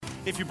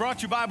If you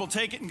brought your Bible,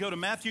 take it and go to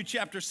Matthew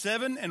chapter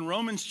 7 and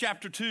Romans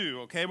chapter 2,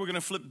 okay? We're going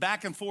to flip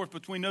back and forth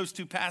between those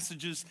two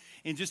passages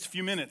in just a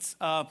few minutes.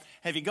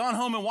 Have you gone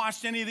home and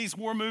watched any of these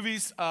war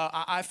movies?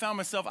 I found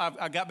myself,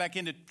 I got back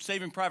into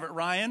Saving Private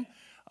Ryan,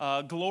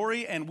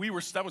 Glory, and We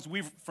Were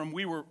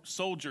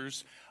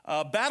Soldiers.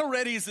 Battle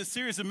Ready is a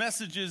series of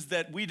messages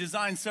that we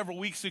designed several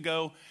weeks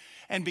ago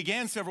and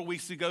began several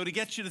weeks ago to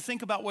get you to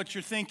think about what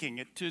you're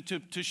thinking,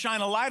 to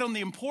shine a light on the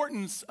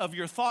importance of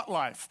your thought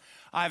life.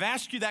 I've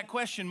asked you that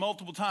question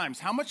multiple times.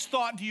 How much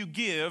thought do you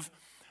give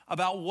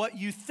about what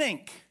you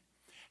think?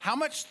 How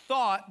much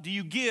thought do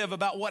you give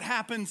about what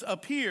happens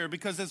up here?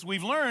 Because as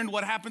we've learned,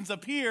 what happens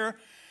up here,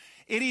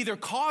 it either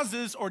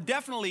causes or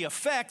definitely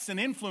affects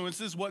and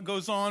influences what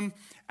goes on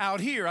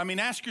out here. I mean,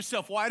 ask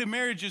yourself, why do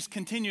marriages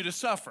continue to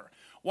suffer?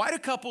 Why do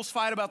couples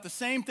fight about the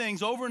same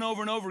things over and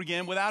over and over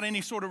again without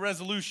any sort of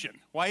resolution?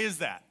 Why is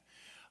that?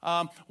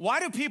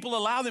 Why do people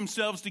allow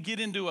themselves to get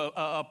into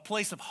a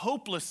place of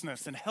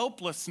hopelessness and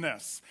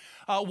helplessness?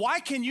 Why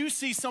can you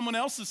see someone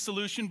else's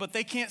solution, but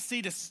they can't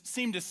seem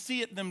to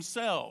see it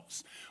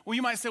themselves? Well,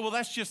 you might say, well,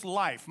 that's just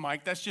life,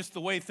 Mike. That's just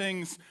the way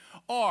things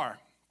are.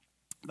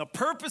 The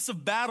purpose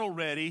of Battle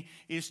Ready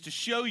is to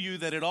show you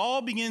that it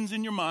all begins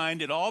in your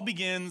mind. It all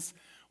begins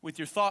with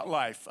your thought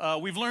life.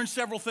 We've learned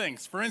several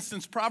things. For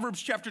instance, Proverbs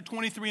chapter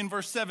 23 and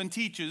verse 7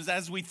 teaches,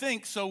 as we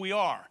think, so we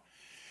are.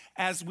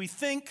 As we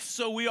think,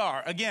 so we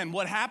are. Again,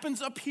 what happens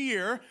up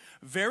here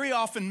very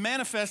often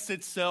manifests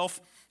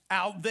itself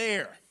out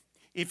there.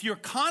 If you're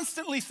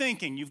constantly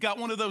thinking, you've got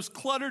one of those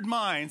cluttered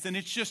minds and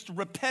it's just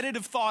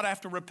repetitive thought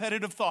after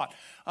repetitive thought.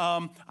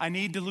 I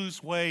need to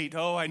lose weight.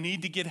 Oh, I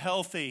need to get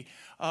healthy.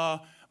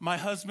 My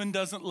husband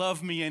doesn't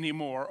love me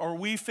anymore, or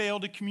we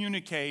fail to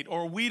communicate,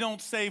 or we don't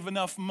save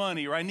enough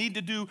money, or I need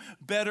to do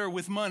better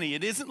with money.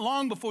 It isn't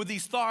long before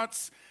these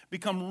thoughts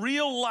become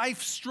real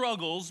life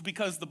struggles,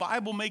 because the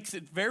Bible makes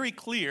it very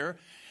clear,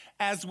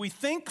 as we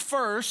think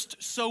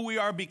first, so we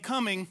are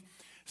becoming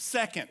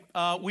second.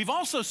 We've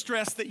also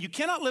stressed that you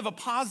cannot live a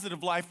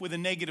positive life with a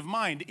negative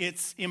mind.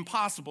 It's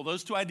impossible.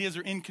 Those two ideas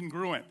are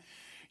incongruent.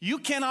 You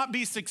cannot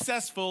be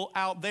successful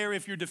out there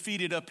if you're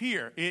defeated up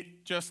here.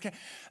 It just can't.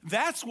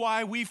 That's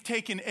why we've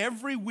taken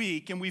every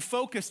week and we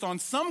focused on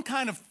some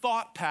kind of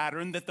thought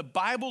pattern that the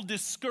Bible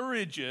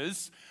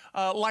discourages,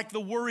 like the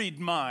worried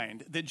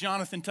mind that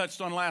Jonathan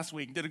touched on last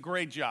week, did a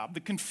great job. The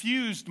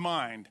confused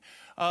mind,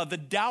 the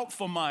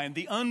doubtful mind,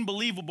 the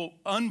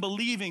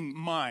unbelieving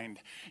mind.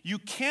 You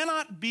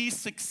cannot be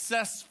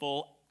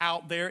successful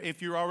out there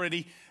if you're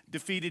already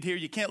defeated here.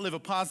 You can't live a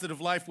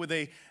positive life with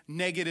a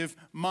negative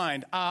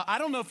mind. I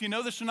don't know if you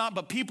know this or not,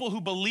 but people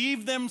who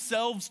believe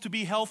themselves to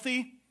be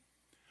healthy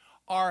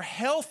are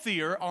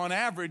healthier on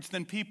average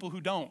than people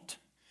who don't.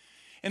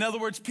 In other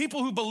words,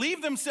 people who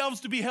believe themselves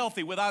to be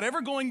healthy without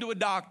ever going to a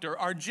doctor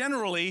are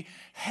generally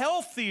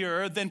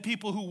healthier than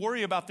people who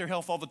worry about their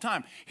health all the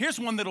time. Here's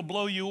one that'll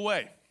blow you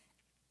away.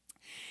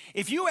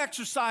 If you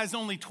exercise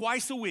only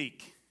twice a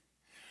week,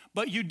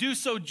 but you do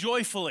so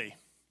joyfully,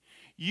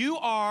 you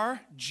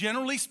are,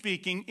 generally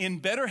speaking, in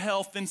better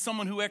health than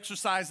someone who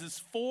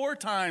exercises 4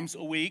 times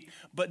a week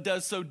but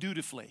does so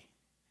dutifully.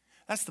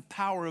 That's the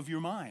power of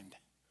your mind.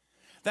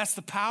 That's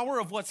the power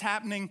of what's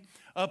happening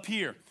up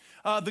here.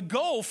 The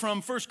goal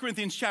from 1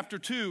 Corinthians chapter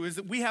 2 is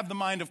that we have the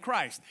mind of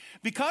Christ.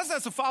 Because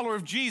as a follower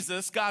of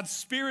Jesus, God's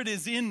Spirit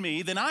is in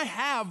me, then I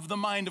have the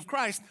mind of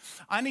Christ.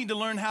 I need to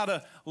learn how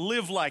to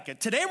live like it.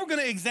 Today we're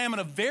going to examine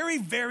a very,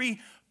 very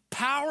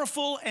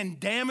powerful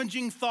and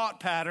damaging thought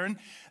pattern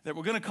that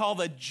we're going to call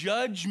the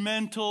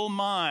judgmental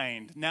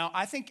mind. Now,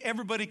 I think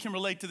everybody can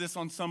relate to this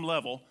on some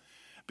level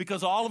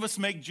because all of us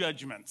make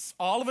judgments.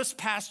 All of us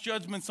pass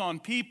judgments on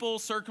people,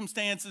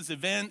 circumstances,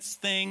 events,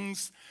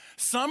 things.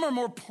 Some are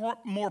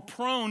more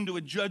prone to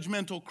a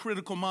judgmental,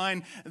 critical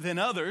mind than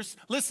others.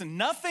 Listen,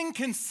 nothing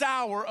can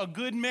sour a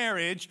good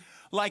marriage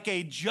like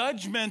a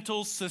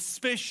judgmental,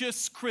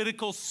 suspicious,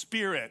 critical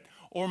spirit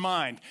or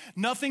mind.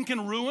 Nothing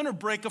can ruin or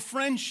break a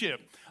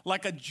friendship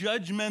like a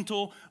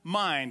judgmental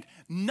mind.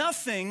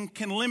 Nothing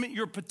can limit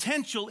your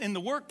potential in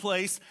the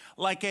workplace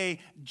like a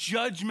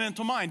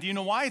judgmental mind. Do you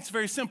know why? It's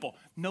very simple.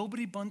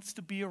 Nobody wants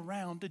to be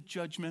around a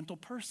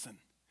judgmental person.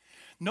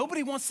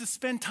 Nobody wants to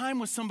spend time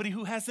with somebody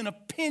who has an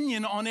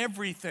opinion on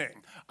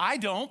everything. I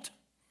don't.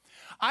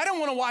 I don't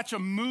want to watch a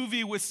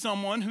movie with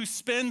someone who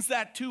spends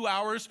that 2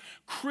 hours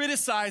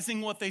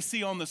criticizing what they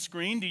see on the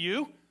screen. Do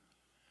you?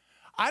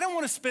 I don't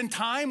want to spend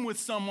time with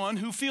someone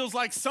who feels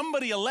like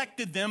somebody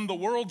elected them the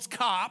world's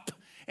cop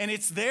and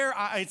it's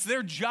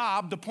their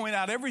job to point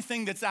out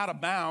everything that's out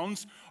of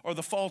bounds or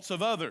the faults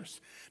of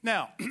others.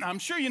 Now, I'm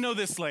sure you know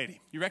this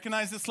lady. You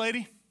recognize this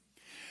lady?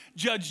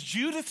 Judge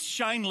Judith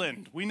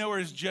Sheindlin. We know her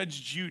as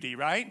Judge Judy,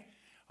 right?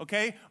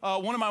 Okay,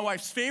 one of my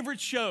wife's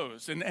favorite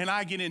shows, and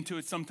I get into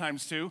it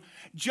sometimes too.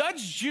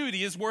 Judge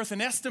Judy is worth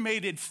an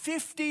estimated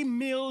 $50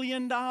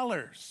 million.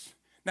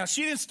 Now,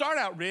 she didn't start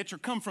out rich or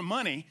come from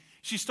money.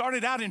 She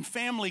started out in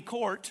family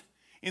court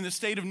in the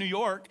state of New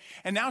York,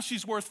 and now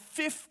she's worth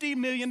 $50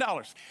 million.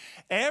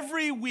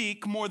 Every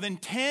week, more than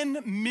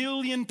 10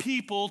 million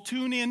people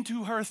tune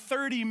into her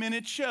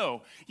 30-minute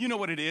show. You know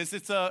what it is.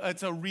 It's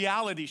a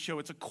reality show.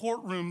 It's a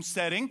courtroom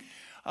setting.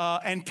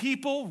 And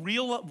people,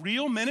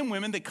 real men and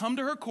women, they come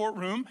to her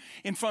courtroom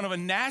in front of a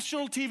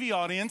national TV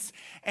audience,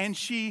 and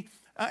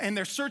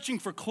they're searching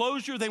for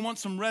closure. They want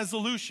some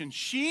resolution.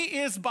 She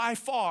is by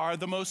far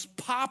the most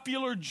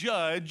popular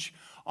judge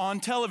on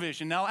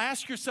television. Now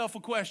ask yourself a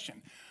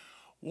question.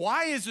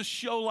 Why is a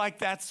show like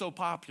that so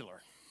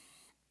popular?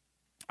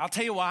 I'll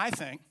tell you why I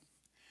think.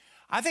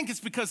 I think it's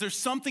because there's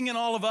something in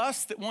all of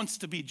us that wants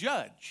to be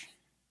judged.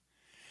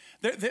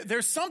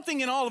 There's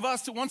something in all of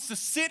us that wants to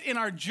sit in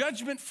our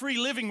judgment-free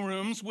living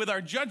rooms with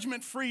our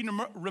judgment-free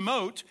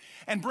remote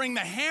and bring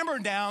the hammer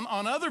down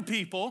on other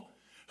people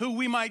who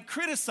we might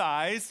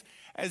criticize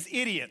as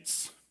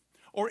idiots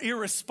or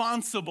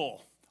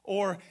irresponsible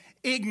or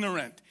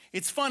ignorant.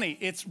 It's funny,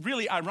 it's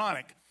really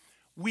ironic.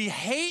 We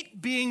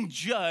hate being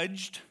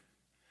judged,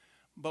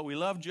 but we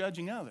love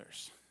judging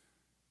others,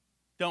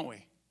 don't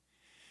we?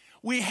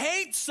 We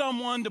hate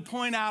someone to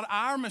point out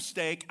our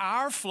mistake,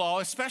 our flaw,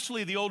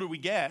 especially the older we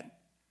get,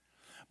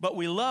 but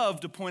we love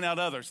to point out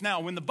others.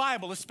 Now, when the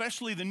Bible,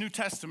 especially the New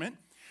Testament,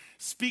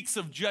 speaks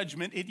of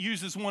judgment, it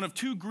uses one of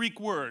two Greek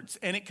words,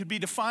 and it could be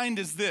defined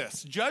as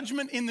this.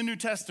 Judgment in the New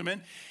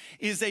Testament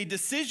is a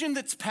decision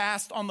that's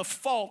passed on the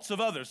faults of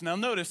others. Now,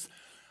 notice,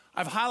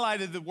 I've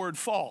highlighted the word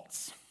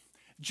faults.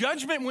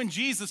 Judgment, when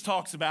Jesus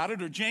talks about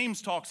it, or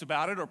James talks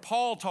about it, or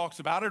Paul talks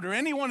about it, or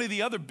any one of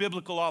the other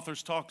biblical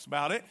authors talks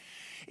about it,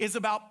 is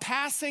about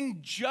passing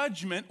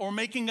judgment or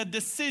making a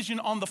decision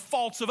on the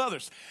faults of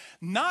others.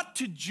 Not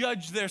to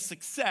judge their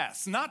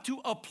success, not to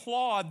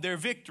applaud their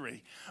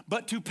victory,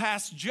 but to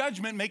pass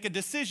judgment, make a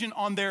decision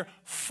on their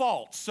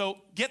faults. So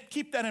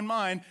keep that in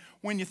mind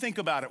when you think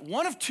about it.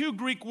 One of two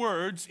Greek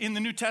words in the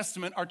New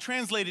Testament are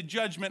translated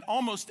judgment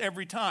almost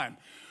every time.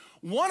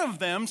 One of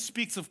them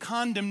speaks of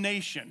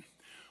condemnation.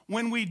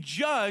 When we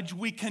judge,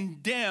 we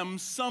condemn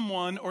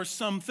someone or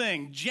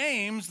something.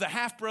 James, the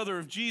half-brother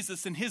of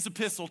Jesus, in his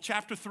epistle,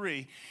 chapter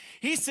 3,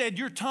 he said,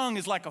 your tongue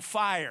is like a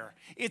fire.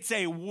 It's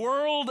a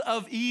world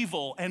of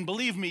evil. And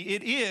believe me,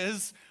 it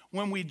is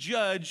when we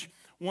judge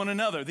one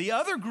another. The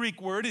other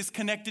Greek word is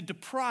connected to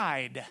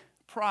pride.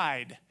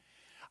 Pride.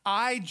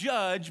 I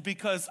judge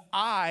because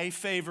I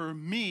favor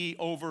me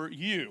over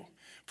you.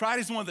 Pride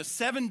is one of the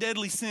 7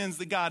 deadly sins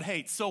that God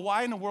hates. So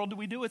why in the world do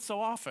we do it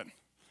so often?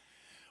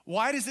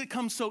 Why does it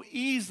come so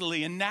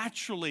easily and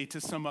naturally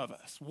to some of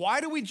us? Why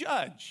do we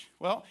judge?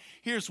 Well,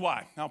 here's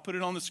why. I'll put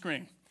it on the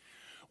screen.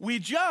 We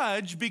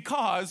judge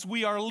because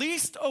we are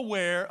least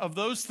aware of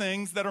those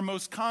things that are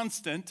most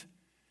constant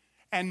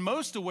and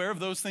most aware of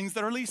those things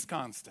that are least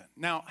constant.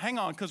 Now, hang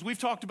on, because we've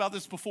talked about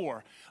this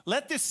before.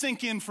 Let this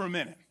sink in for a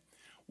minute.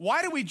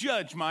 Why do we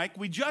judge, Mike?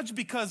 We judge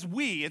because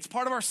it's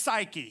part of our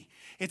psyche.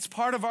 It's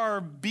part of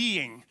our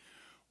being.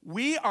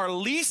 We are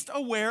least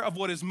aware of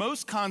what is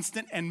most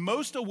constant and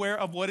most aware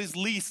of what is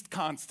least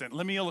constant.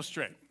 Let me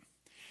illustrate.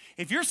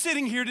 If you're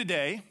sitting here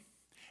today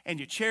and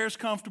your chair's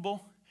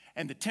comfortable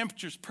and the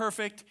temperature's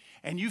perfect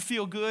and you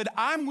feel good,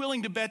 I'm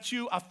willing to bet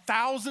you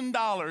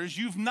 $1,000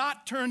 you've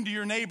not turned to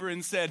your neighbor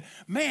and said,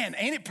 man,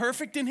 ain't it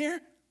perfect in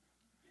here?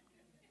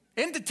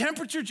 Isn't the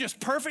temperature just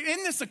perfect?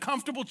 Isn't this a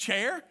comfortable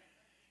chair?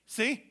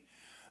 See?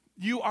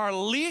 You are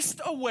least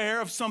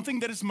aware of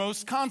something that is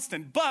most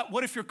constant. But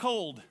what if you're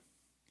cold?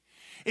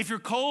 If you're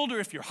cold or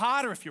if you're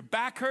hot or if your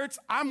back hurts,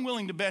 I'm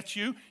willing to bet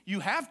you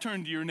have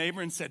turned to your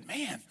neighbor and said,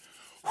 man,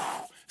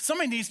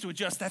 somebody needs to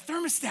adjust that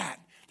thermostat.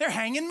 They're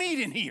hanging meat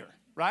in here,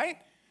 right?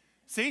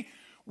 See,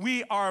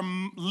 we are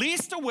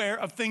least aware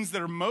of things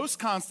that are most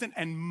constant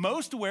and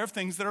most aware of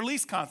things that are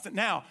least constant.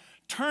 Now,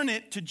 turn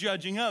it to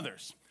judging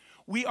others.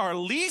 We are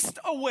least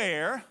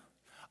aware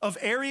of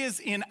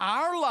areas in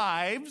our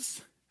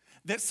lives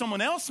that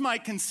someone else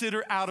might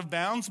consider out of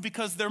bounds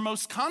because they're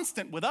most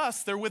constant with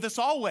us. They're with us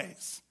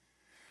always.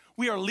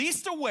 We are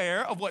least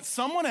aware of what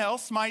someone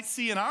else might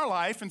see in our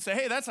life and say,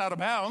 hey, that's out of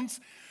bounds,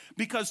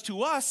 because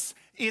to us,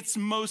 it's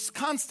most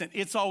constant.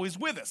 It's always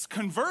with us.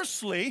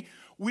 Conversely,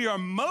 we are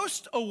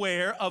most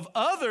aware of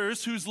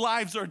others whose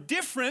lives are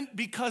different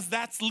because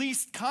that's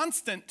least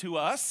constant to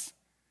us,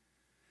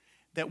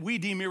 that we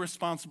deem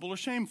irresponsible or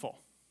shameful.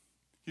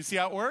 You see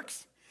how it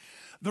works?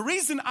 The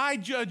reason I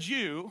judge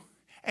you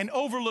and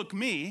overlook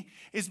me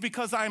is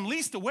because I'm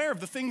least aware of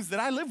the things that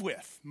I live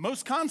with,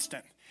 most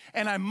constant.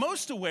 And I'm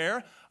most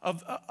aware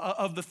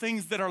of the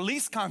things that are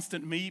least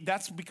constant to me.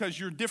 That's because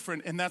you're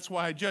different, and that's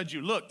why I judge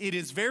you. Look, it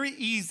is very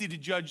easy to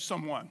judge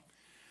someone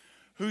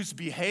whose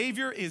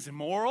behavior is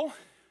immoral,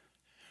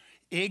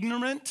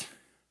 ignorant,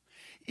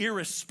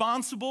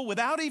 irresponsible,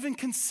 without even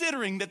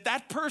considering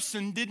that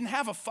person didn't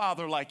have a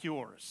father like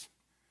yours,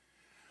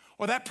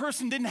 or that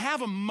person didn't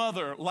have a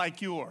mother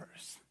like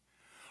yours,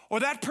 or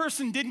that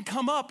person didn't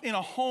come up in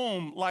a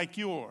home like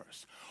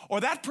yours, or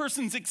that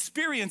person's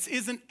experience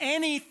isn't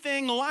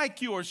anything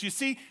like yours. You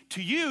see,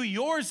 to you,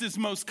 yours is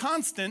most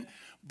constant,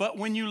 but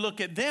when you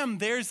look at them,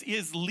 theirs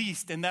is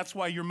least, and that's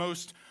why you're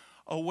most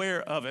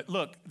aware of it.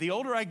 Look, the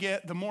older I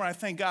get, the more I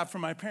thank God for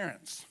my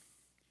parents.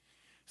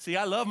 See,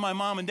 I love my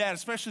mom and dad,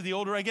 especially the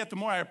older I get, the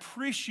more I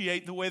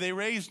appreciate the way they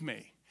raised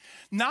me.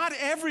 Not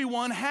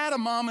everyone had a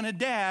mom and a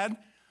dad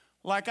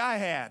like I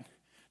had.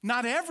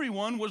 Not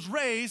everyone was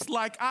raised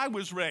like I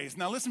was raised.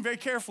 Now listen very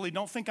carefully.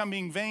 Don't think I'm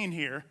being vain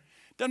here.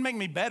 Doesn't make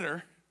me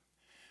better.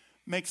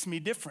 Makes me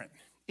different.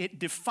 It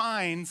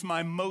defines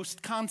my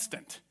most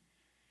constant.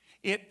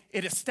 It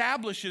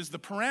establishes the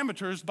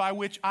parameters by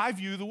which I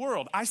view the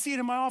world. I see it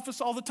in my office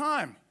all the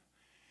time.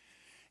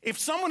 If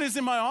someone is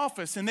in my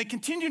office and they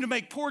continue to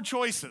make poor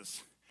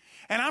choices,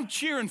 and I'm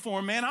cheering for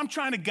them, man, I'm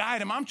trying to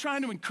guide them, I'm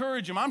trying to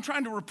encourage them, I'm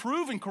trying to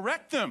reprove and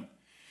correct them.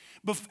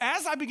 But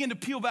as I begin to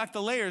peel back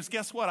the layers,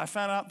 guess what? I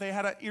found out they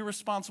had an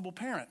irresponsible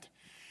parent.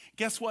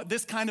 Guess what?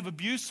 This kind of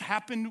abuse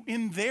happened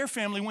in their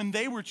family when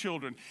they were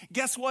children.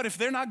 Guess what? If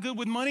they're not good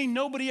with money,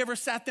 nobody ever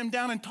sat them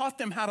down and taught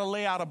them how to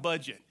lay out a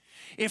budget.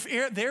 If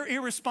they're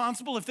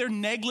irresponsible, if they're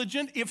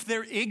negligent, if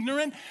they're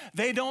ignorant,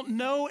 they don't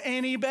know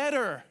any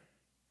better.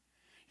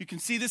 You can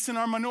see this in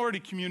our minority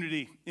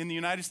community in the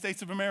United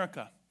States of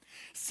America.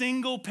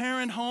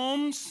 Single-parent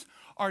homes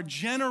are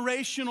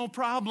generational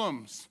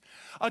problems.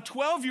 A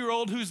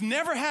 12-year-old who's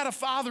never had a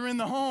father in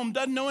the home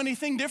doesn't know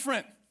anything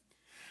different.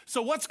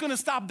 So what's going to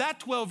stop that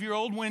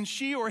 12-year-old when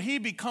she or he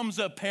becomes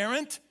a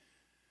parent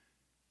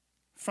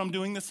from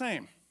doing the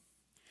same?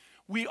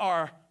 We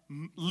are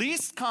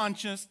least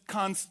conscious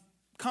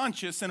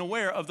and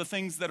aware of the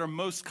things that are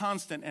most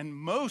constant and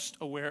most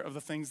aware of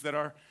the things that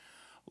are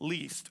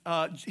least.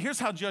 Here's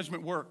how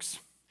judgment works.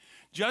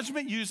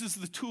 Judgment uses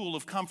the tool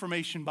of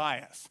confirmation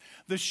bias.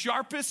 The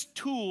sharpest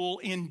tool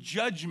in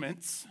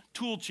judgment's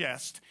tool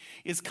chest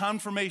is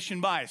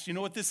confirmation bias. You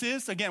know what this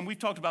is? Again, we've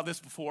talked about this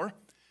before.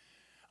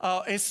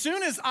 As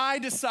soon as I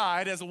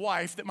decide as a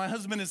wife that my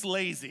husband is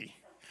lazy,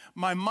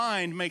 my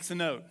mind makes a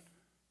note.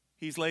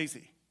 He's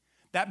lazy.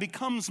 That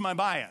becomes my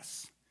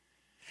bias.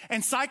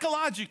 And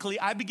psychologically,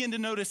 I begin to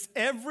notice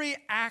every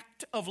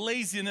act of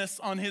laziness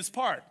on his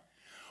part,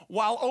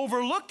 while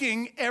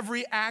overlooking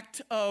every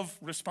act of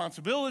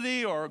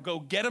responsibility or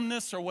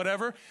go-get-emness or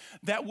whatever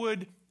that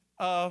would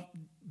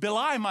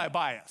belie my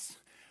bias.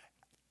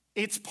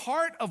 It's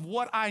part of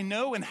what I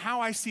know and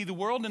how I see the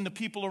world and the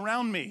people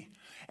around me.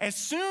 As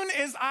soon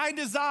as I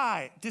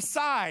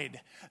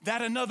decide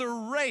that another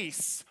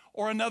race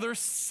or another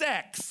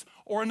sex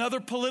or another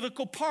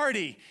political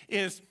party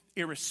is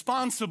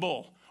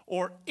irresponsible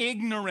or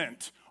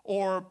ignorant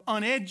or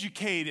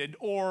uneducated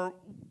or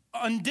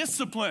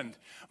undisciplined,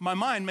 my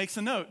mind makes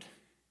a note.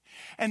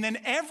 And then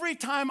every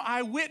time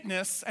I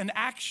witness an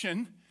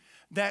action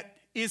that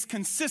is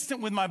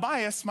consistent with my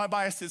bias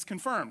is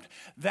confirmed.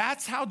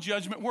 That's how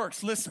judgment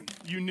works. Listen,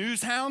 you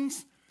news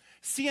hounds,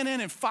 CNN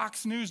and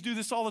Fox News do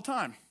this all the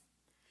time.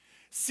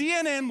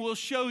 CNN will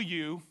show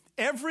you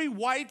every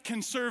white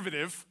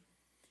conservative,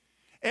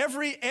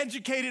 every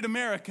educated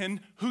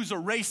American who's a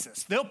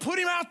racist. They'll put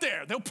him out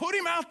there.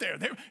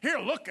 Here,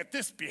 look at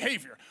this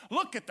behavior.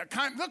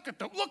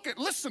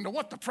 Listen to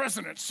what the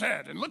president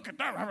said, and look at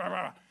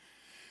that.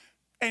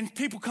 And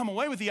people come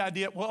away with the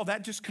idea, well,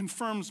 that just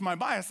confirms my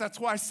bias. That's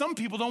why some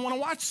people don't want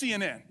to watch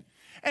CNN.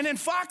 And then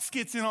Fox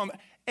gets in on that.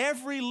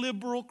 Every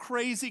liberal,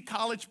 crazy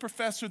college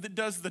professor that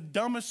does the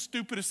dumbest,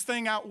 stupidest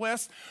thing out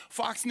west,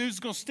 Fox News is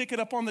going to stick it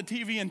up on the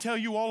TV and tell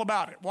you all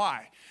about it.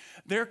 Why?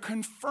 They're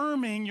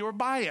confirming your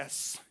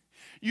bias.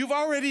 You've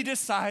already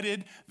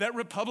decided that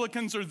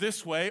Republicans are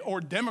this way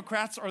or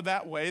Democrats are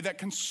that way, that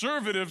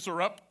conservatives are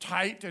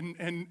uptight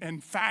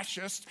and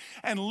fascist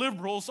and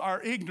liberals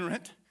are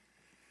ignorant.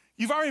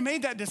 You've already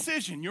made that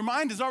decision. Your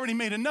mind has already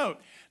made a note.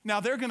 Now,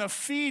 they're going to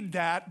feed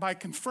that by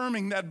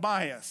confirming that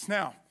bias.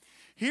 Now,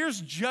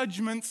 here's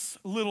judgment's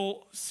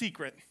little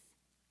secret.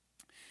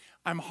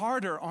 I'm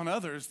harder on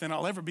others than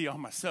I'll ever be on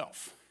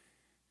myself.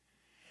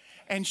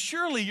 And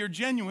surely you're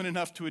genuine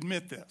enough to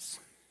admit this.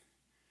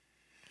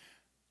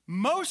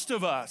 Most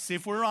of us,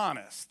 if we're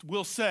honest,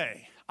 will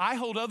say, I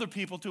hold other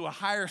people to a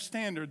higher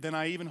standard than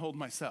I even hold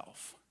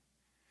myself.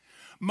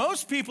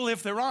 Most people,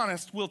 if they're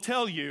honest, will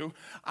tell you,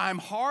 I'm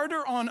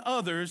harder on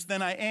others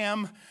than I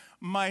am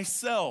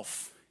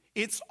myself.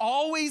 It's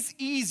always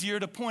easier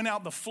to point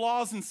out the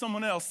flaws in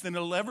someone else than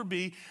it'll ever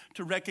be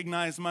to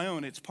recognize my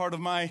own. It's part of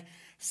my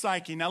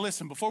psyche. Now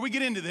listen, before we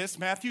get into this,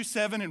 Matthew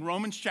 7 and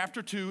Romans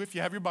chapter 2, if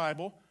you have your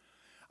Bible,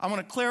 I want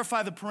to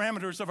clarify the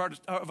parameters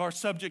of our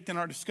subject and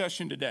our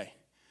discussion today.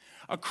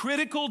 A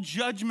critical,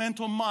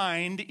 judgmental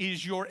mind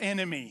is your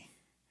enemy.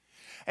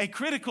 A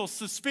critical,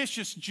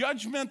 suspicious,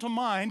 judgmental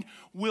mind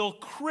will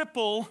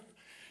cripple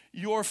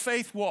your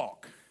faith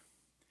walk.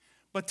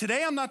 But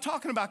today I'm not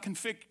talking about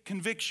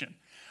conviction.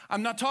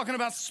 I'm not talking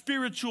about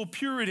spiritual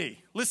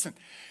purity. Listen,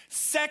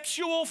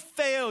 sexual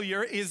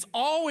failure is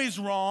always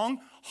wrong,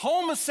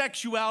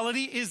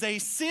 homosexuality is a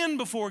sin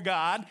before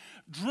God,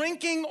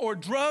 drinking or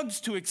drugs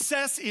to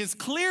excess is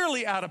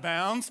clearly out of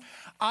bounds,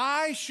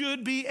 I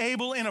should be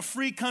able in a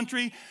free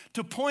country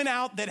to point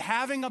out that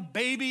having a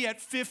baby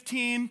at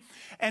 15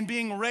 and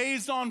being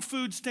raised on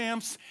food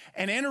stamps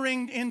and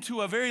entering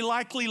into a very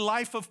likely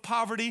life of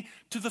poverty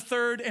to the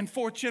third and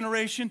fourth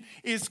generation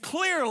is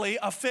clearly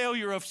a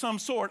failure of some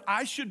sort.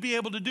 I should be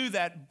able to do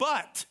that,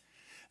 but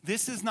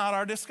this is not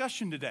our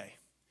discussion today.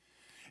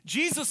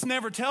 Jesus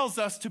never tells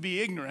us to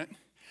be ignorant.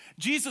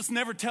 Jesus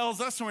never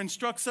tells us or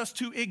instructs us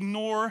to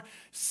ignore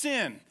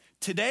sin.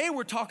 Today,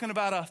 we're talking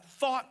about a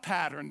thought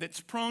pattern that's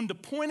prone to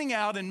pointing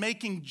out and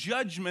making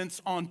judgments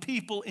on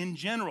people in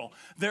general,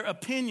 their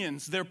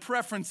opinions, their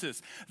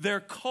preferences, their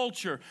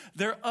culture,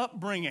 their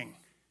upbringing.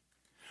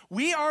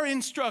 We are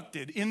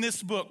instructed in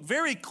this book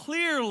very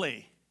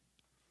clearly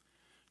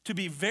to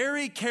be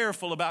very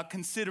careful about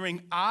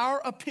considering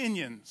our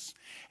opinions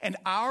and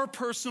our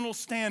personal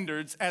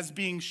standards as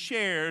being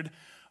shared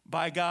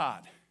by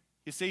God.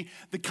 You see,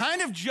 the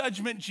kind of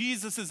judgment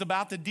Jesus is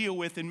about to deal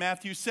with in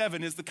Matthew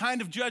 7 is the kind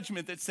of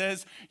judgment that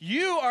says,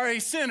 you are a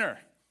sinner,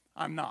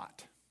 I'm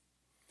not.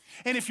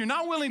 And if you're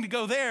not willing to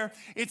go there,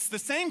 it's the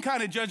same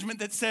kind of judgment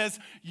that says,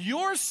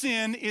 your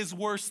sin is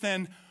worse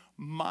than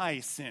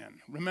my sin.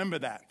 Remember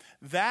that.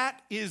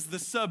 That is the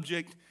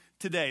subject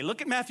today.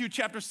 Look at Matthew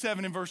chapter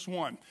 7 and verse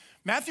 1.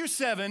 Matthew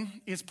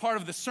 7 is part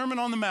of the Sermon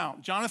on the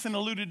Mount. Jonathan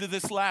alluded to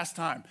this last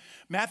time.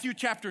 Matthew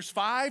chapters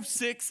 5,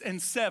 6,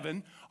 and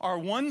 7 are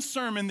one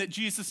sermon that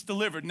Jesus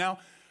delivered. Now,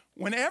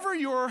 whenever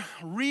you're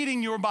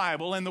reading your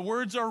Bible and the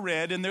words are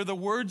read and they're the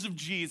words of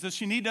Jesus,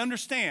 you need to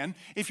understand,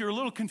 if you're a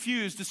little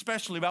confused,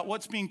 especially about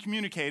what's being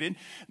communicated,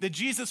 that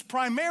Jesus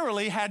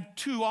primarily had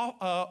two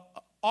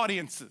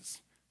audiences,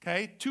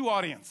 okay? Two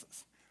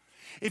audiences.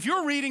 If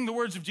you're reading the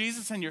words of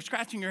Jesus and you're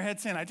scratching your head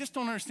saying, I just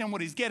don't understand what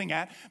he's getting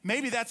at,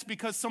 maybe that's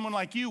because someone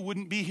like you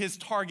wouldn't be his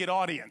target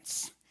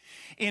audience.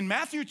 In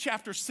Matthew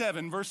chapter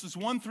 7, verses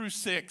 1 through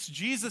 6,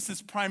 Jesus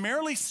is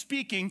primarily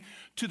speaking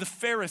to the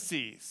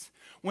Pharisees.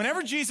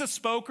 Whenever Jesus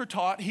spoke or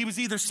taught, he was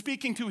either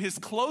speaking to his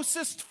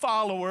closest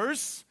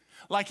followers,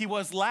 like he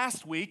was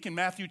last week in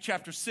Matthew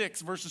chapter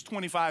 6, verses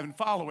 25 and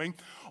following,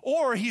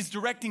 or he's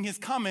directing his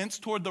comments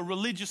toward the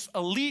religious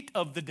elite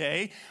of the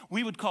day.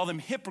 We would call them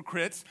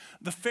hypocrites,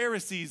 the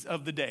Pharisees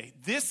of the day.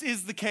 This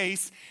is the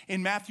case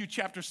in Matthew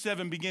chapter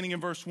 7, beginning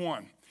in verse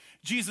 1.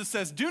 Jesus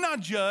says, do not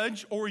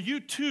judge, or you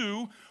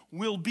too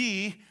will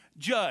be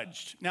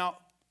judged. Now,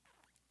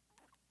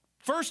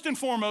 first and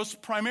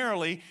foremost,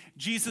 primarily,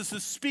 Jesus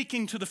is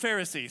speaking to the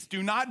Pharisees.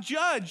 Do not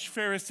judge,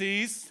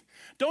 Pharisees.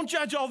 Don't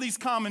judge all these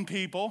common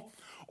people,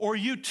 or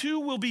you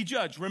too will be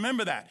judged.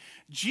 Remember that.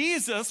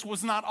 Jesus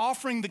was not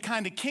offering the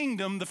kind of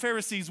kingdom the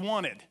Pharisees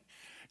wanted.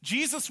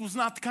 Jesus was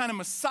not the kind of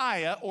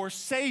Messiah or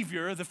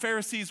Savior the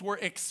Pharisees were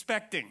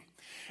expecting.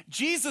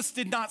 Jesus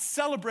did not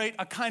celebrate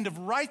a kind of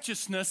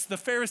righteousness the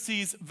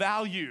Pharisees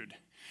valued.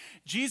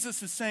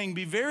 Jesus is saying,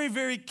 be very,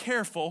 very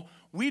careful.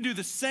 We do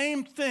the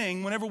same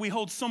thing whenever we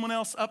hold someone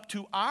else up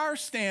to our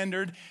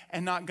standard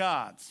and not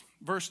God's.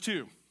 Verse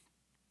 2.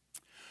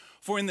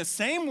 For in the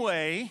same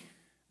way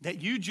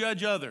that you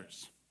judge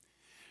others,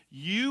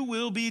 you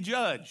will be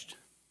judged.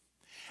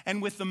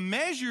 And with the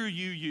measure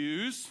you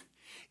use,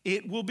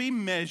 it will be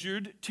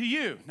measured to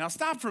you. Now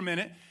stop for a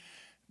minute.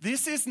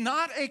 This is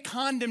not a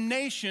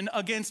condemnation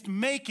against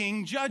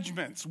making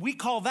judgments. We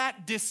call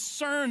that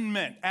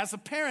discernment. As a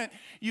parent,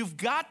 you've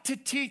got to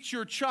teach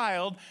your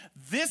child,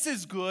 this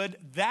is good,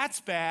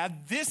 that's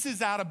bad, this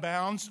is out of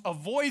bounds,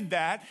 avoid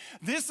that,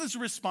 this is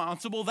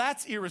responsible,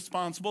 that's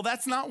irresponsible.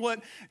 That's not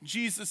what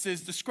Jesus is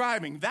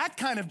describing. That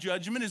kind of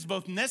judgment is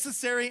both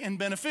necessary and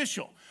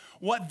beneficial.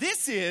 What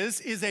this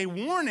is a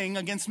warning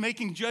against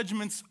making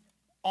judgments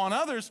on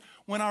others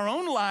when our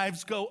own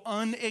lives go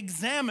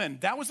unexamined.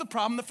 That was the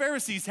problem the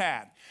Pharisees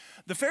had.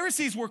 The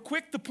Pharisees were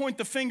quick to point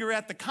the finger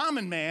at the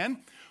common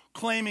man,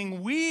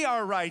 claiming we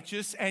are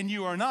righteous and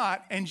you are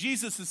not. And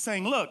Jesus is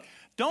saying, look,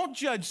 don't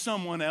judge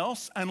someone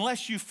else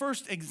unless you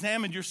first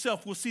examine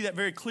yourself. We'll see that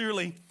very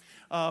clearly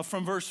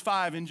from verse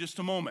 5 in just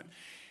a moment.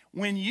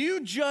 When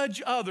you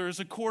judge others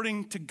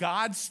according to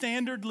God's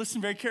standard,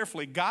 listen very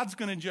carefully, God's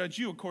going to judge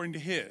you according to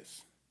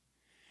his.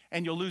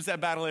 And you'll lose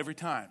that battle every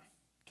time,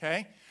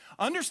 okay?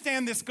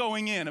 Understand this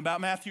going in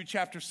about Matthew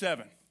chapter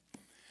 7.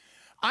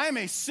 I am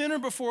a sinner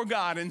before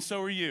God, and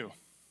so are you.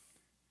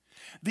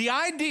 The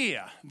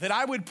idea that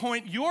I would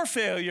point your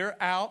failure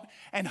out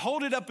and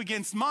hold it up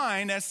against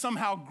mine as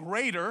somehow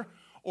greater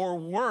or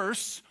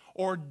worse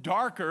or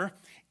darker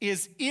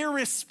is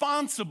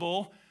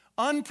irresponsible,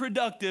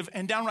 unproductive,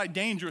 and downright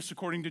dangerous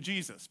according to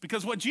Jesus.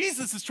 Because what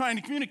Jesus is trying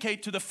to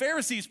communicate to the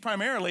Pharisees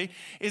primarily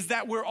is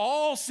that we're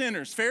all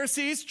sinners.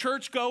 Pharisees,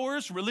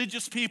 churchgoers,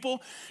 religious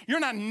people, you're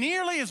not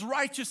nearly as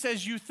righteous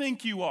as you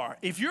think you are.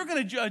 If you're going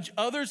to judge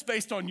others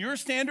based on your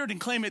standard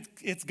and claim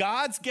it's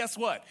God's, guess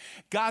what?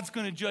 God's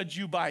going to judge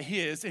you by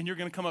his, and you're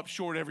going to come up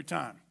short every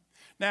time.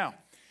 Now,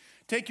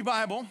 take your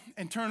Bible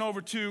and turn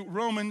over to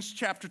Romans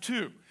chapter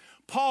 2.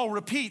 Paul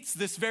repeats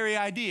this very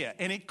idea,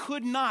 and it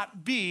could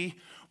not be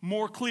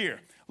more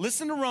clear.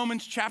 Listen to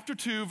Romans chapter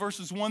 2,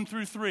 verses 1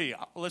 through 3.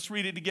 Let's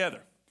read it together.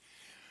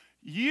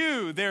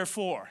 You,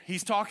 therefore,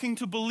 he's talking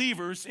to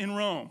believers in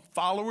Rome,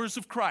 followers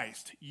of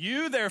Christ.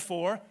 You,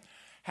 therefore,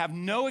 have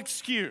no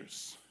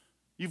excuse.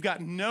 You've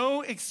got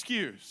no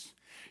excuse.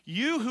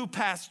 You who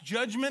pass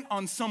judgment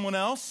on someone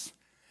else,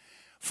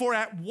 for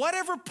at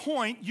whatever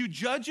point you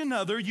judge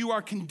another, you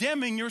are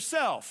condemning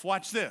yourself.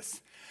 Watch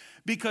this.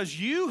 Because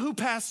you who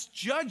pass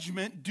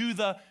judgment do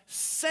the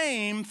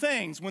same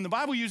things. When the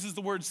Bible uses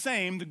the word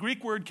same, the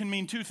Greek word can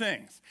mean two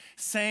things.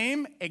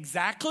 Same,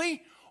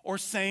 exactly, or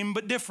same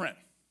but different.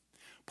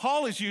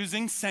 Paul is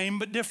using same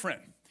but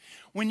different.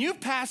 When you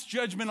pass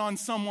judgment on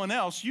someone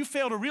else, you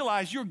fail to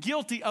realize you're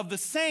guilty of the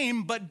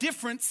same but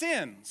different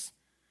sins.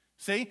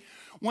 See?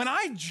 When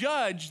I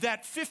judge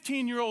that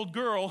 15-year-old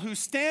girl who's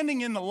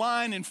standing in the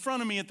line in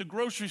front of me at the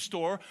grocery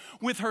store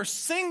with her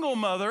single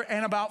mother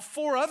and about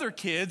 4 other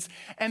kids,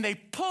 and they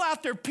pull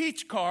out their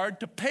peach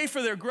card to pay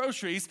for their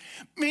groceries,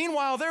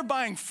 meanwhile they're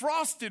buying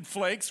Frosted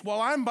Flakes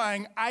while I'm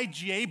buying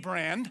IGA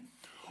brand,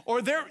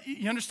 or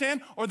you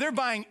understand? Or they're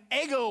buying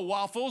Eggo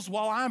waffles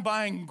while I'm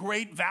buying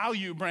Great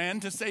Value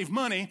brand to save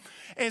money.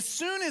 As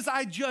soon as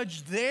I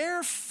judge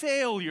their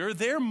failure,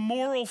 their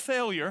moral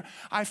failure,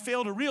 I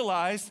fail to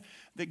realize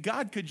that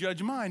God could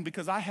judge mine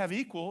because I have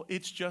equal,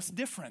 it's just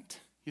different.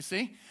 You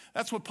see?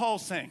 That's what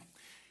Paul's saying.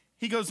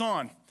 He goes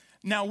on.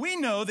 Now we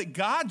know that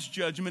God's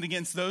judgment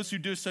against those who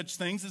do such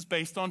things is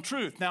based on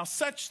truth. Now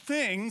such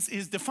things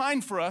is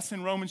defined for us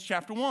in Romans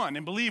chapter 1.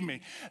 And believe me,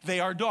 they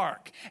are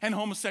dark. And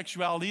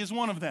homosexuality is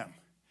one of them.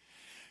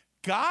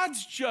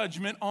 God's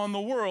judgment on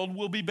the world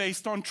will be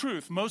based on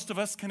truth. Most of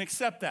us can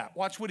accept that.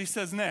 Watch what he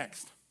says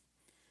next.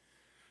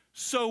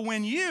 So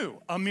when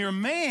you, a mere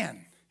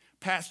man,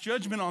 pass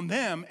judgment on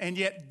them and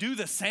yet do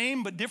the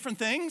same but different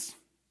things,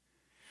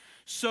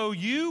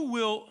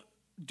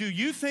 do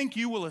you think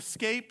you will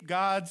escape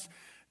God's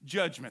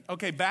judgment?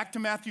 Okay, back to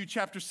Matthew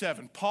chapter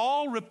 7.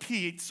 Paul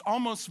repeats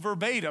almost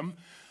verbatim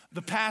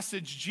the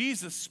passage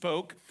Jesus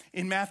spoke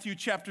in Matthew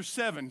chapter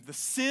 7. The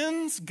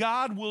sins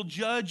God will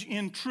judge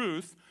in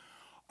truth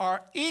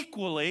are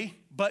equally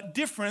but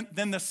different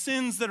than the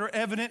sins that are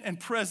evident and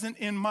present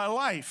in my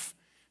life.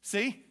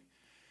 See?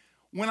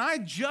 When I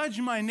judge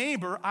my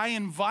neighbor, I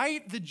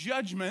invite the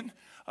judgment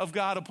of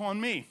God upon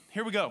me.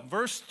 Here we go.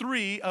 Verse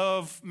 3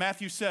 of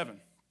Matthew 7.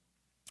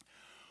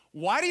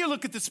 Why do you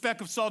look at the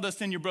speck of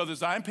sawdust in your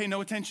brother's eye and pay no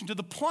attention to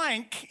the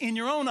plank in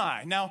your own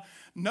eye? Now,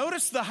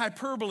 notice the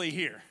hyperbole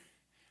here,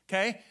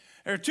 okay?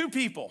 There are 2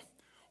 people.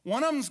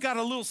 One of them's got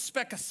a little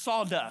speck of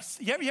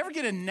sawdust. You ever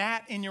get a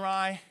gnat in your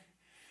eye?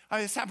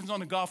 This happens on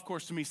the golf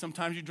course to me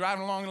sometimes. You're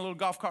driving along in a little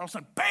golf cart, all of a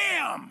sudden,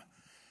 bam!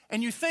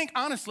 And you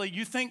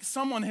think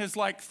someone has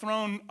like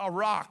thrown a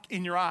rock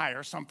in your eye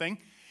or something.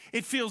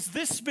 It feels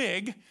this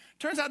big,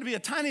 turns out to be a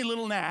tiny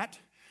little gnat.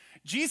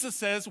 Jesus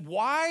says,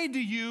 why do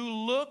you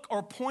look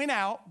or point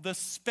out the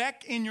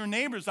speck in your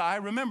neighbor's eye?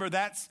 Remember,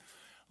 that's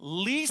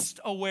least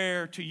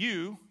aware to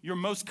you. You're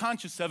most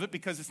conscious of it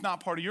because it's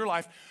not part of your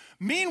life.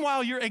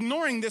 Meanwhile, you're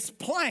ignoring this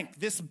plank,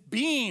 this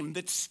beam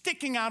that's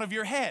sticking out of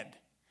your head.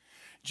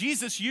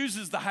 Jesus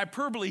uses the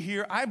hyperbole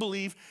here, I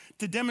believe,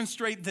 to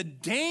demonstrate the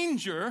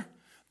danger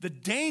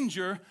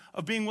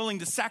of being willing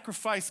to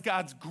sacrifice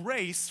God's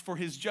grace for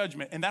his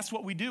judgment. And that's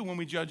what we do when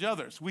we judge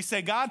others. We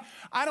say, God,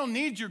 I don't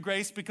need your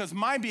grace because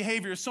my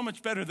behavior is so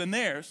much better than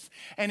theirs.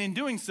 And in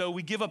doing so,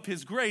 we give up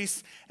his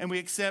grace and we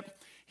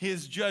accept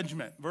his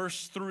judgment.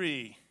 Verse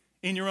 3,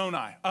 in your own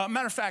eye.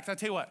 Matter of fact, I'll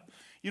tell you what,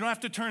 you don't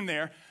have to turn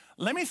there.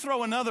 Let me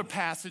throw another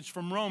passage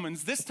from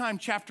Romans, this time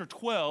chapter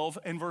 12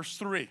 and verse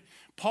 3.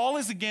 Paul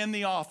is again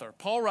the author.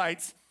 Paul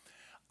writes,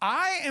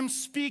 I am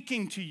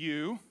speaking to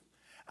you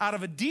out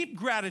of a deep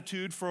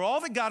gratitude for all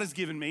that God has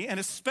given me, and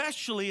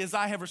especially as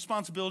I have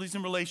responsibilities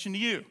in relation to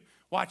you.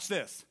 Watch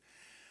this.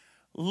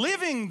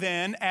 Living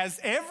then, as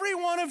every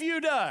one of you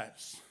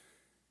does,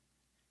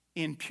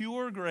 in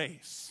pure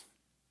grace.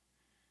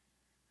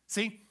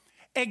 See?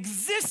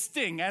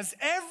 Existing as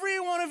every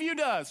one of you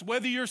does,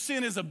 whether your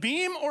sin is a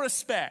beam or a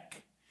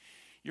speck,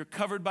 you're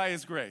covered by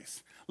his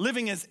grace.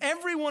 Living as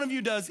every one of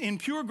you does in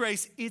pure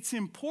grace, it's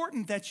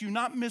important that you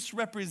not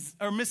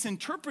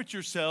misinterpret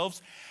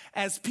yourselves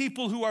as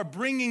people who are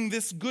bringing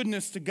this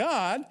goodness to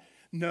God.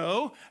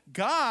 No,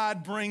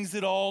 God brings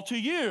it all to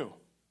you.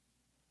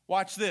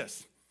 Watch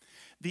this.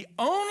 The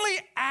only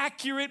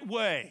accurate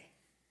way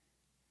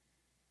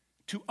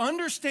to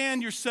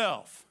understand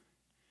yourself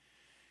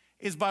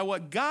is by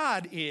what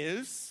God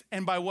is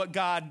and by what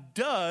God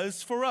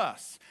does for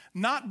us,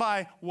 not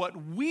by what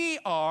we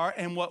are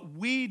and what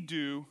we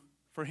do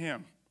for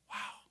him. Wow,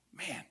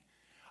 man,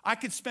 I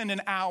could spend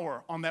an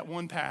hour on that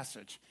one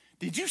passage.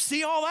 Did you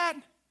see all that?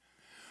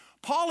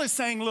 Paul is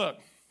saying, look,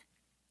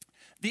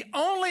 the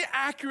only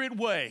accurate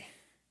way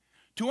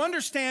to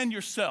understand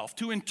yourself,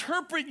 to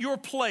interpret your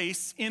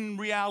place in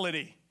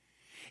reality,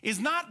 is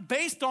not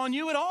based on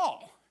you at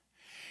all.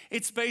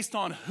 It's based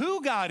on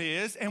who God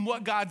is and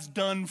what God's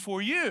done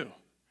for you.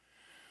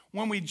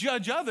 When we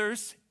judge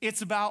others,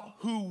 it's about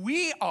who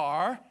we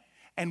are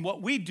and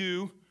what we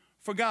do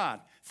for God.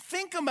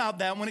 Think about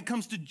that when it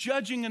comes to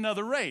judging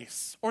another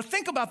race, or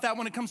think about that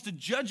when it comes to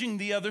judging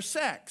the other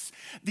sex.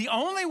 The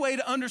only way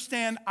to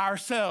understand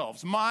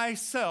ourselves,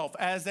 myself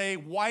as a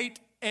white,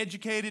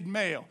 educated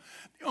male,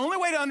 the only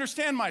way to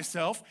understand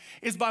myself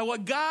is by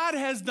what God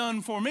has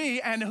done for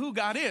me and who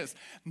God is,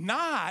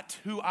 not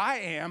who I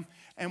am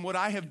and what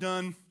I have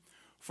done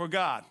for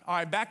God. All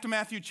right, back to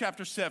Matthew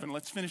chapter 7.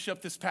 Let's finish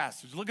up this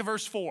passage. Look at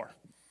verse 4.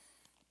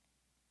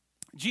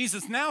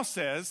 Jesus now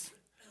says,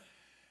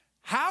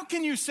 how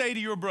can you say to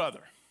your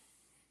brother,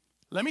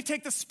 let me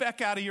take the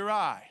speck out of your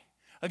eye?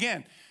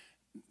 Again,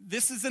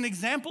 this is an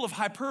example of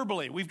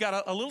hyperbole. We've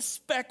got a little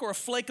speck or a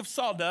flake of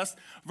sawdust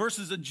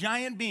versus a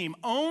giant beam,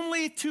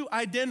 only to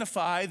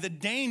identify the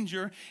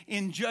danger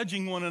in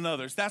judging one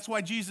another. That's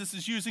why Jesus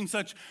is using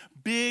such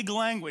big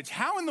language.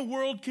 How in the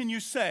world can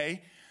you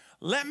say,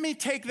 let me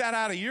take that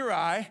out of your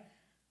eye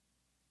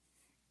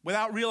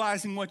without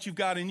realizing what you've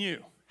got in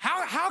you?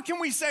 How can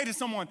we say to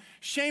someone,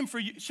 shame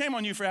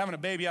on you for having a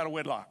baby out of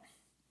wedlock?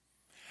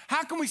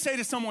 How can we say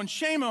to someone,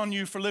 shame on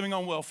you for living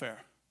on welfare?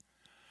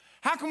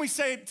 How can we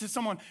say to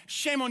someone,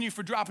 shame on you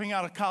for dropping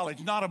out of college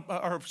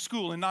or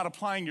school and not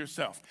applying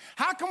yourself?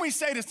 How can we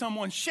say to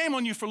someone, shame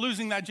on you for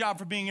losing that job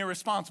for being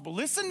irresponsible?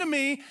 Listen to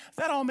me,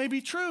 that all may be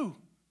true.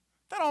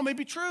 That all may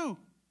be true.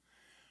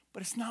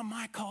 But it's not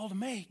my call to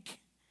make.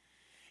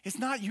 It's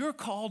not your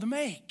call to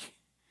make.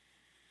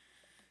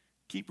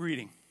 Keep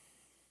reading.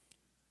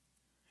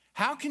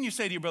 How can you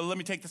say to your brother, let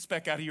me take the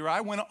speck out of your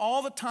eye, when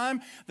all the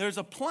time there's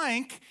a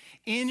plank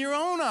in your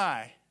own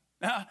eye?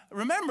 Now,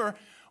 remember,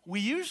 we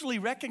usually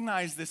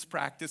recognize this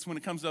practice when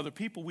it comes to other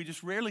people. We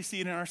just rarely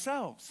see it in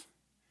ourselves.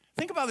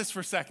 Think about this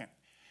for a second.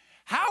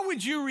 How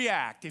would you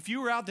react if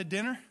you were out to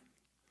dinner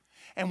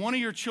and one of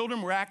your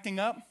children were acting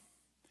up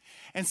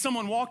and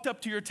someone walked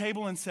up to your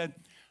table and said,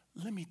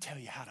 let me tell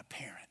you how to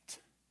parent.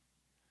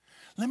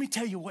 Let me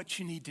tell you what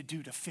you need to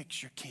do to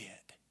fix your kid.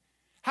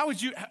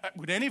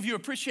 Would any of you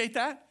appreciate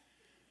that?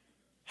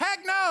 Heck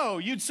no.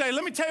 You'd say,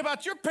 let me tell you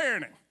about your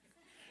parenting.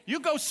 You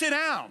go sit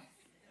down,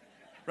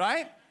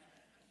 right?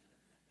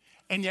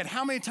 And yet,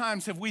 how many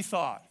times have we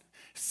thought,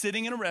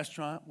 sitting in a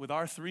restaurant with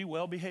our 3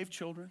 well-behaved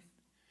children,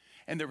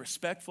 and they're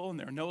respectful, and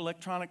there are no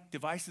electronic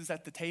devices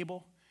at the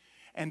table,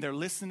 and they're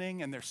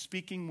listening, and they're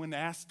speaking when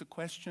asked a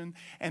question,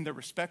 and they're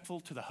respectful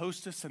to the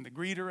hostess and the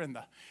greeter,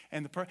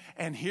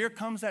 and here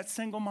comes that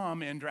single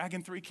mom in,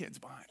 dragging 3 kids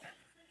behind her.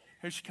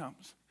 Here she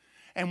comes.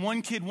 And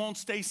one kid won't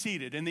stay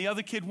seated, and the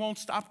other kid won't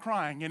stop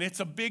crying, and it's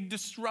a big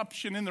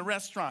disruption in the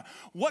restaurant.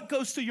 What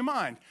goes through your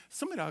mind?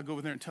 Somebody ought to go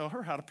over there and tell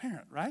her how to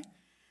parent, right?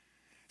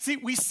 See,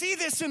 we see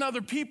this in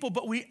other people,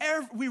 but we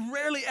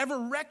rarely ever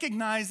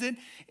recognize it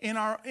in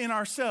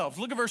ourselves.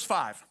 Look at verse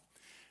 5.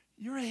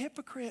 You're a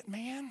hypocrite,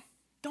 man.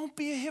 Don't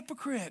be a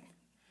hypocrite.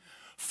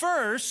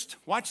 First,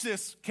 watch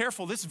this,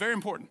 careful, this is very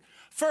important.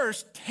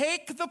 First,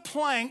 take the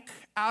plank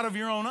out of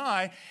your own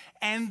eye,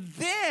 and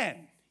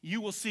then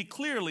you will see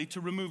clearly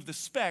to remove the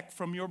speck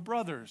from your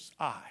brother's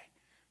eye.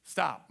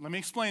 Stop. Let me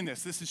explain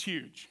this. This is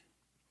huge.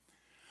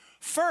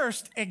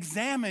 First,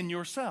 examine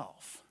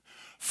yourself.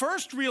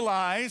 First,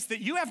 realize that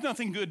you have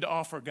nothing good to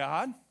offer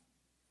God.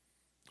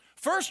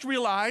 First,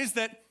 realize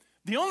that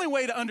the only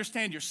way to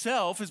understand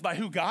yourself is by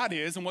who God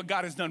is and what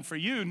God has done for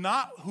you,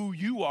 not who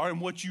you are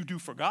and what you do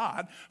for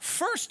God.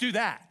 First, do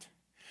that.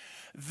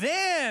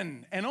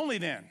 Then, and only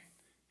then,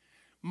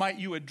 might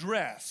you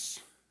address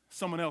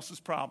someone else's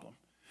problem.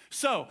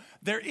 So,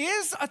 there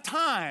is a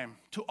time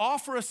to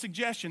offer a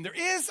suggestion. There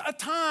is a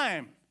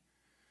time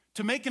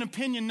to make an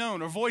opinion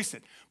known or voice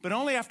it, but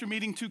only after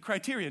meeting 2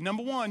 criteria.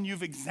 Number 1,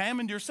 you've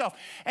examined yourself.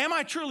 Am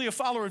I truly a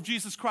follower of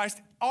Jesus Christ?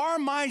 Are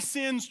my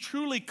sins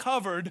truly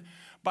covered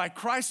by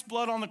Christ's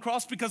blood on the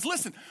cross? Because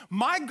listen,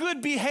 my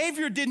good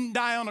behavior didn't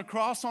die on a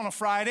cross on a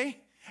Friday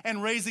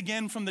and raise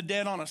again from the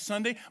dead on a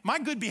Sunday. My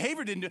good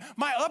behavior didn't do it.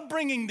 My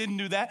upbringing didn't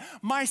do that.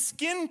 My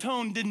skin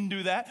tone didn't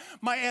do that.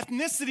 My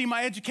ethnicity,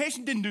 my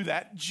education didn't do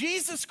that.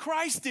 Jesus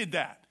Christ did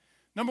that.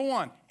 Number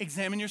 1,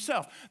 examine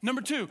yourself.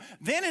 Number 2,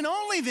 then and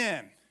only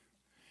then,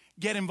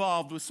 get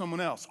involved with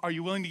someone else. Are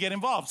you willing to get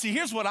involved? See,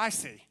 here's what I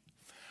see.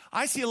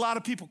 I see a lot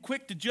of people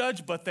quick to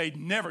judge, but they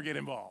never get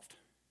involved.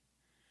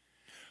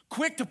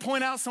 Quick to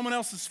point out someone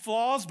else's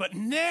flaws, but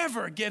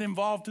never get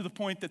involved to the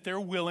point that they're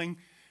willing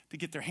to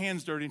get their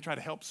hands dirty and try to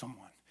help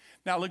someone.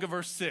 Now look at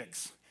verse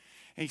 6,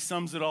 and he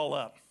sums it all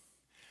up.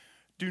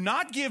 Do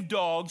not give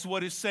dogs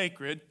what is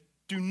sacred.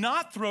 Do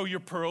not throw your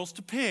pearls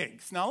to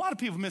pigs. Now a lot of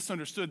people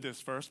misunderstood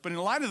this verse, but in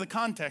light of the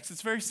context,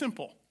 it's very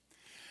simple.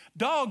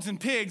 Dogs and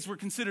pigs were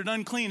considered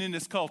unclean in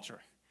this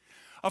culture.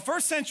 A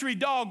first century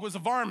dog was a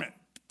varmint.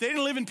 They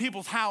didn't live in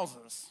people's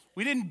houses.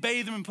 We didn't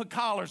bathe them and put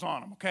collars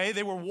on them, okay?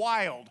 They were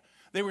wild.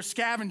 They were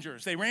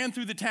scavengers. They ran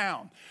through the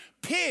town.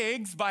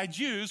 Pigs, by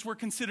Jews, were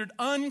considered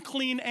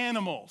unclean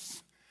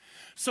animals.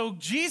 So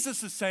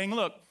Jesus is saying,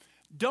 look,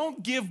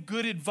 don't give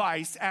good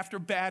advice after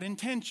bad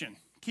intention.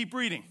 Keep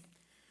reading.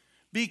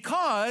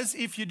 Because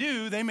if you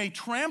do, they may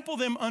trample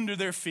them under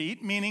their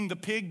feet, meaning the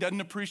pig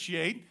doesn't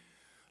appreciate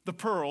the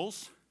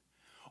pearls,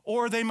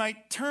 or they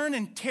might turn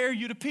and tear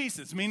you to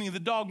pieces, meaning the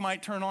dog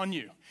might turn on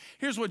you.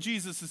 Here's what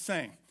Jesus is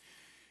saying.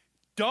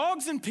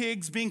 dogs and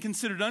pigs being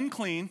considered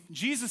unclean,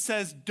 Jesus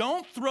says,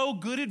 don't throw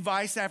good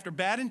advice after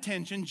bad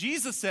intention.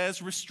 Jesus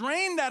says,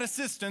 restrain that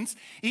assistance,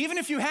 even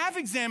if you have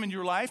examined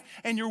your life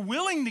and you're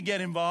willing to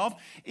get involved,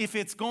 if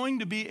it's going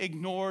to be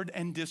ignored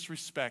and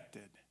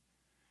disrespected.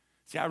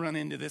 See, I run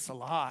into this a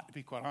lot, to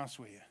be quite honest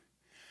with you.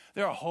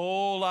 There are a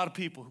whole lot of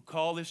people who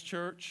call this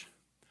church,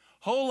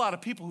 a whole lot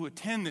of people who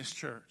attend this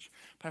church.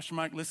 Pastor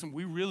Mike, listen,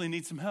 we really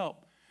need some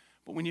help.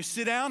 But when you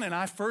sit down and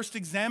I first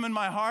examine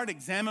my heart,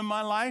 examine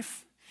my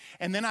life,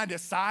 and then I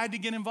decide to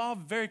get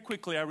involved, very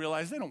quickly I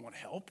realize they don't want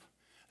help.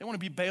 They want to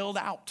be bailed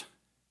out.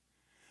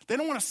 They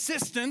don't want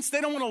assistance.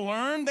 They don't want to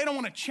learn. They don't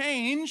want to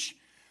change.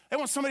 They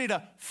want somebody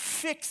to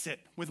fix it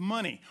with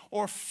money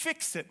or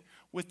fix it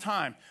with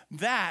time.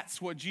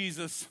 That's what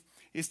Jesus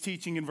is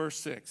teaching in verse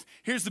 6.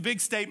 Here's the big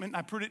statement.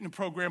 I put it in the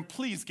program.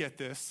 Please get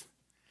this.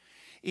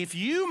 If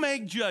you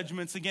make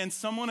judgments against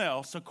someone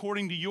else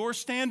according to your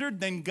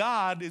standard, then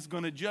God is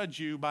going to judge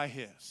you by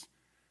his.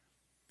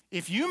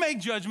 If you make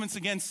judgments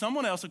against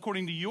someone else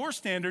according to your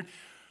standard,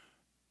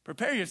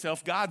 prepare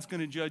yourself. God's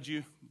going to judge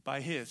you by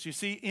his. You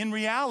see, in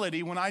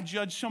reality, when I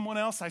judge someone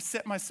else, I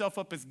set myself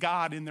up as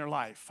God in their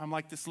life. I'm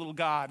like this little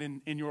God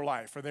in your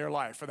life or their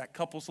life or that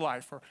couple's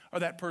life or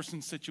that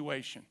person's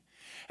situation.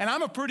 And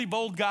I'm a pretty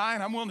bold guy,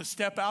 and I'm willing to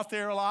step out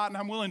there a lot, and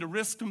I'm willing to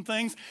risk some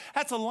things.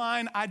 That's a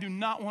line I do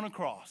not want to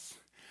cross.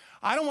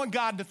 I don't want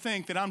God to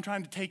think that I'm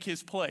trying to take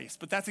his place,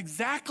 but that's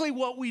exactly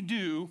what we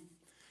do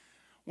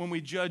when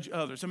we judge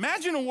others.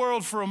 Imagine a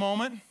world for a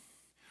moment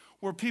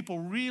where people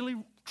really,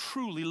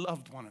 truly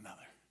loved one another.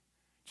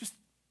 Just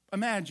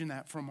imagine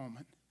that for a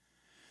moment.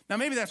 Now,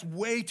 maybe that's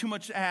way too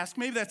much to ask.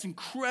 Maybe that's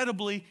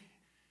incredibly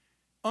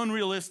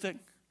unrealistic.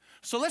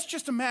 So let's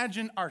just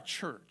imagine our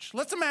church.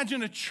 Let's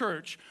imagine a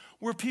church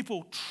where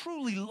people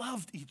truly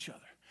loved each other.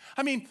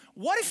 I mean,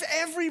 what if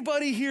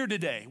everybody here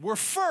today were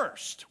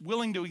first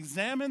willing to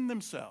examine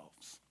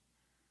themselves?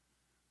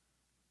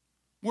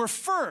 We're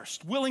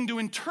first willing to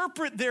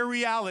interpret their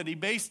reality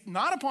based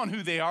not upon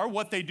who they are,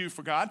 what they do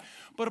for God,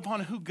 but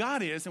upon who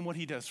God is and what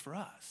he does for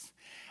us.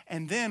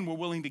 And then we're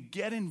willing to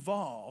get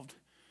involved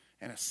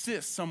and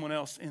assist someone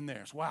else in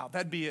theirs. Wow,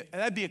 that'd be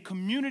a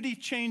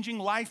community-changing,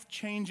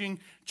 life-changing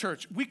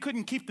church. We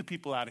couldn't keep the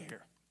people out of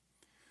here.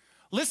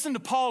 Listen to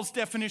Paul's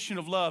definition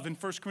of love in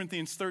 1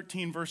 Corinthians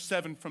 13, verse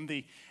 7 from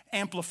the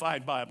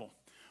Amplified Bible.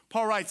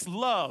 Paul writes,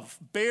 love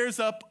bears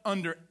up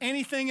under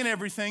anything and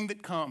everything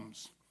that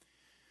comes,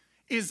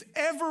 is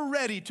ever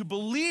ready to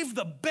believe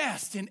the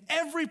best in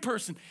every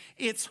person.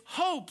 Its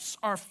hopes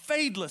are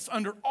fadeless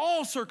under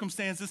all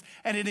circumstances,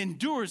 and it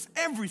endures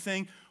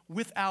everything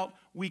without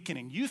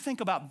weakening. You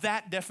think about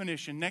that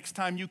definition next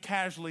time you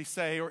casually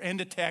say or end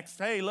a text,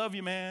 hey, love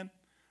you, man.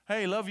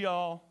 Hey, love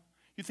y'all.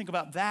 You think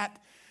about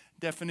that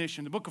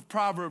definition. The book of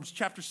Proverbs,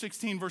 chapter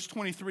 16, verse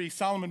 23,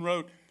 Solomon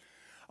wrote,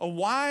 a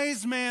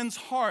wise man's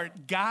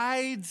heart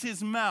guides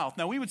his mouth.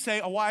 Now, we would say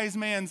a wise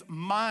man's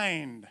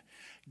mind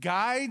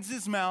guides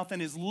his mouth,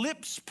 and his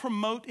lips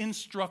promote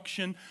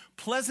instruction.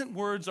 Pleasant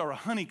words are a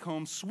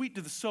honeycomb, sweet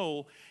to the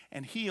soul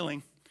and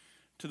healing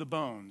to the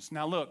bones.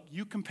 Now, look,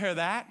 you compare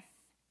that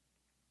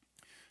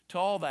to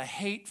all the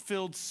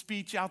hate-filled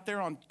speech out there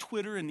on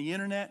Twitter and the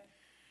internet.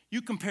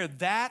 You compare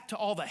that to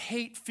all the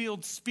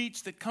hate-filled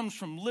speech that comes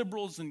from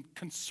liberals and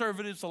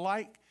conservatives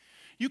alike.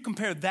 You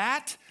compare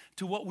that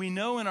to what we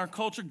know in our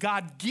culture.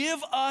 God,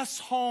 give us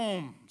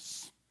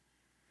homes.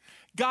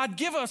 God,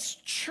 give us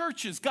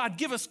churches. God,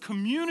 give us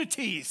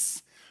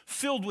communities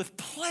filled with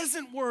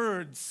pleasant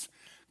words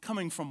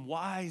coming from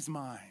wise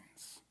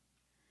minds.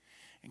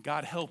 And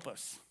God, help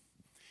us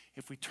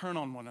if we turn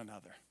on one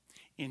another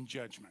in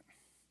judgment.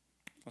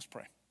 Let's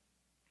pray.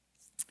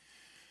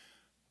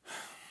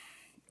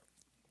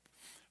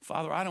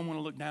 Father, I don't want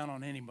to look down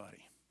on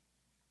anybody.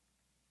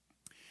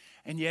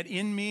 And yet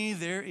in me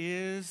there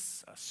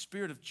is a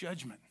spirit of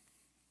judgment.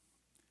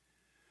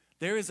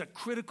 There is a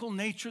critical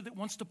nature that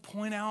wants to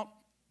point out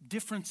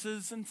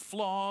differences and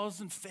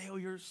flaws and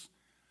failures.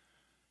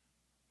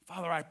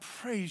 Father, I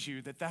praise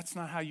you that that's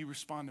not how you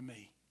respond to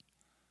me.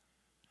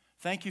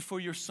 Thank you for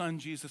your Son,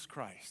 Jesus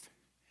Christ.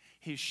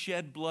 His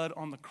shed blood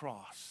on the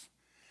cross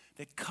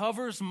that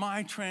covers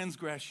my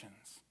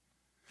transgressions,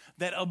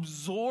 that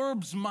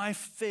absorbs my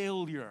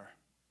failure,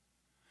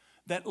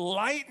 that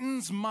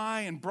lightens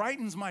my and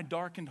brightens my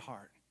darkened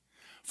heart.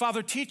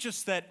 Father, teach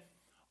us that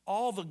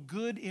all the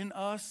good in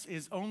us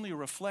is only a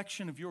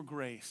reflection of your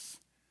grace.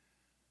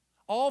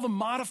 All the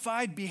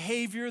modified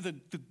behavior, the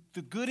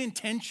good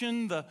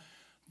intention, the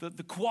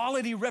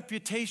quality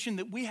reputation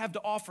that we have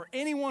to offer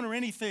anyone or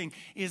anything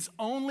is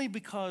only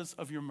because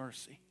of your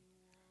mercy.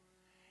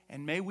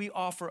 And may we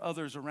offer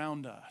others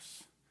around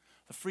us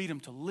the freedom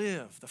to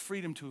live, the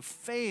freedom to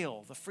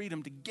fail, the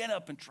freedom to get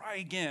up and try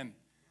again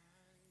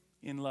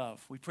in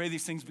love. We pray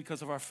these things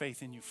because of our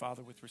faith in you,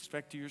 Father, with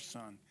respect to your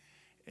Son.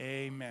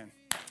 Amen.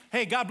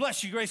 Hey, God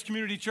bless you, Grace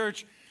Community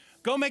Church.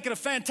 Go make it a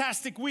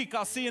fantastic week.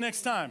 I'll see you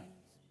next time.